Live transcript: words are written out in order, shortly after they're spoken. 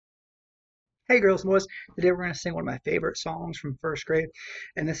Hey girls and boys, today we're going to sing one of my favorite songs from first grade,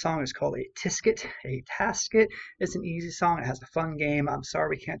 and this song is called a Tisket, a Tasket. It's an easy song, it has a fun game. I'm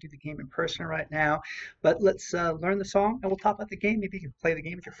sorry we can't do the game in person right now, but let's learn the song and we'll talk about the game. Maybe you can play the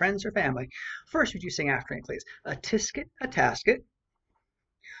game with your friends or family. First, would you sing after me, please? A tisket, a tasket,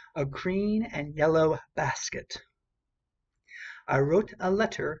 a green and yellow basket. I wrote a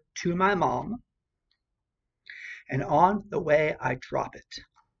letter to my mom, and on the way I drop it.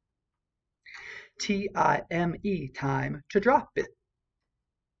 T-I-M-E, time to drop it.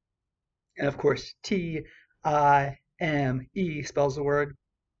 And of course, T-I-M-E spells the word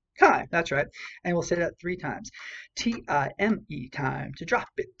time. That's right. And we'll say that 3 times. T-I-M-E, time to drop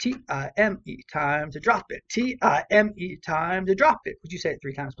it. T-I-M-E, time to drop it. T-I-M-E, time to drop it. Would you say it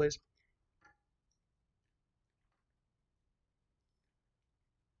 3 times, please?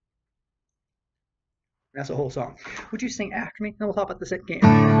 That's the whole song. Would you sing after me? Then we'll talk about the second game. A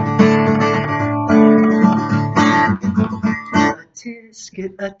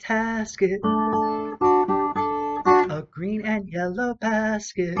tisket, a tasket, a green and yellow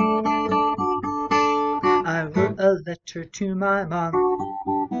basket. I wrote a letter to my mom,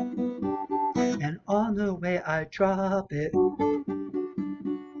 and on the way I drop it.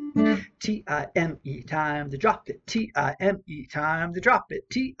 T-I-M-E, time to drop it. T-I-M-E, time to drop it.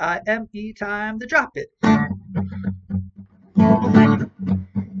 T-I-M-E, time to drop it.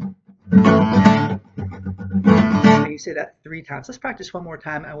 And you say that 3 times. Let's practice one more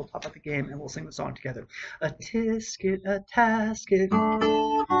time and we'll talk about the game and we'll sing the song together. A tisket, a tasket,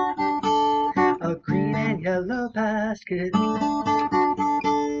 a green and yellow basket.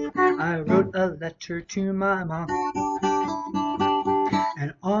 I wrote a letter to my mom,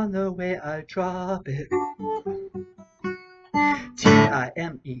 and on the way I drop it.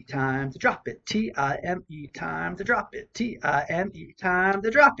 T-I-M-E, time to drop it. T-I-M-E, time to drop it. T-I-M-E, time to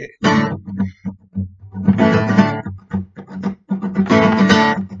drop it.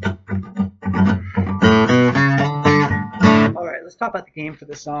 Alright, let's talk about the game for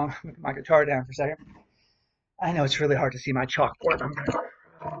this song. I'm going to put my guitar down for a second. I know it's really hard to see my chalkboard. I'm going to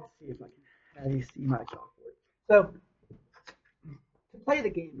see if I can have you see my chalkboard. So, to play the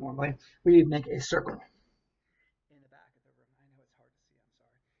game normally, we make a circle in the back of the room. I know it's hard to see, I'm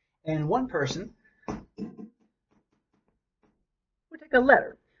sorry. And one person would take a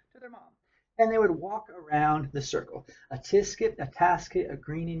letter to their mom, and they would walk around the circle. A tisket, a tasket, a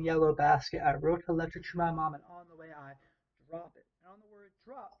green and yellow basket. I wrote a letter to my mom, and on the way I drop it. And on the word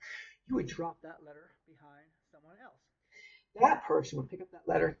drop, you would drop that letter behind someone else. That person would pick up that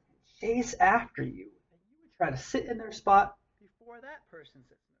letter and chase after you, and you would try to sit in their spot before that person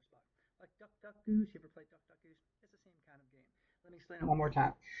sits in their spot. Like duck, duck, goose. You ever play duck, duck, goose? It's the same kind of game. Let me explain it one more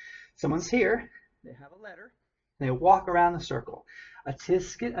time. Someone's here, they have a letter, and they walk around the circle. A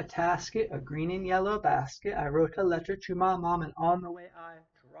tisket, a tasket, a green and yellow basket. I wrote a letter to my mom, and on the way I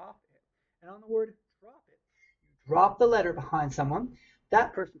drop it. And on the word drop it, you drop the letter behind someone.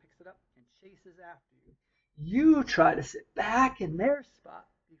 That person picks it up and chases after you. You try to sit back in their spot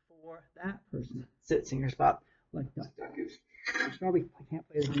before that person sits in your spot. Like duck, duck, goose. Probably I can't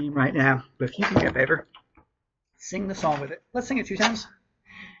play the game right now, but if you can do me a favor, sing the song with it. Let's sing it 2 times.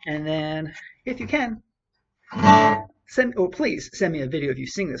 And then, if you can, please send me a video if you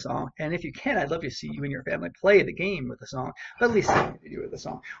sing the song. And if you can, I'd love to see you and your family play the game with the song. But at least send me a video with the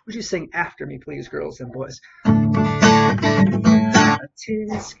song. Would you sing after me, please, girls and boys? A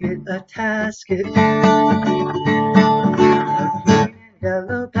tisket, a tasket, a green and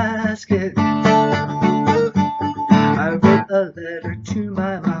yellow basket. I wrote a letter to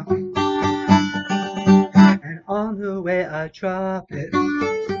my mom, and on the way I drop it.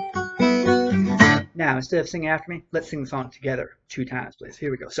 Now, instead of singing after me, let's sing the song together 2 times, please.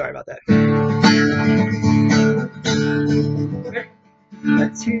 Here we go. Sorry about that.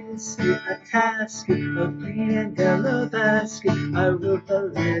 A tisket, a tasket, a green and yellow basket. I wrote a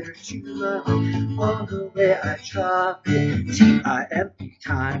letter to my mom, on the way I drop it. T-I-M-E,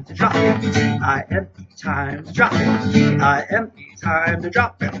 time to drop it. T-I-M-E, time to drop it. T-I-M-E, time to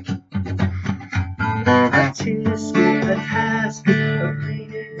drop it. A tisket, a tasket, a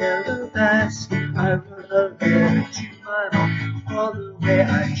green and yellow basket. I wrote a letter to my mom, all the way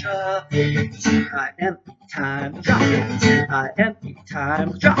I drop it. T-I-M-E, time to drop it. T-I-M-E,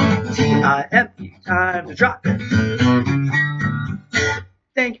 time to drop it. T-I-M-E, time to drop it.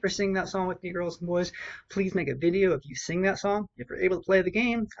 Thank you for singing that song with me, girls and boys. Please make a video if you sing that song. If you're able to play the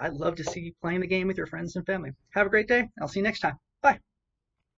game, I'd love to see you playing the game with your friends and family. Have a great day. I'll see you next time. Bye.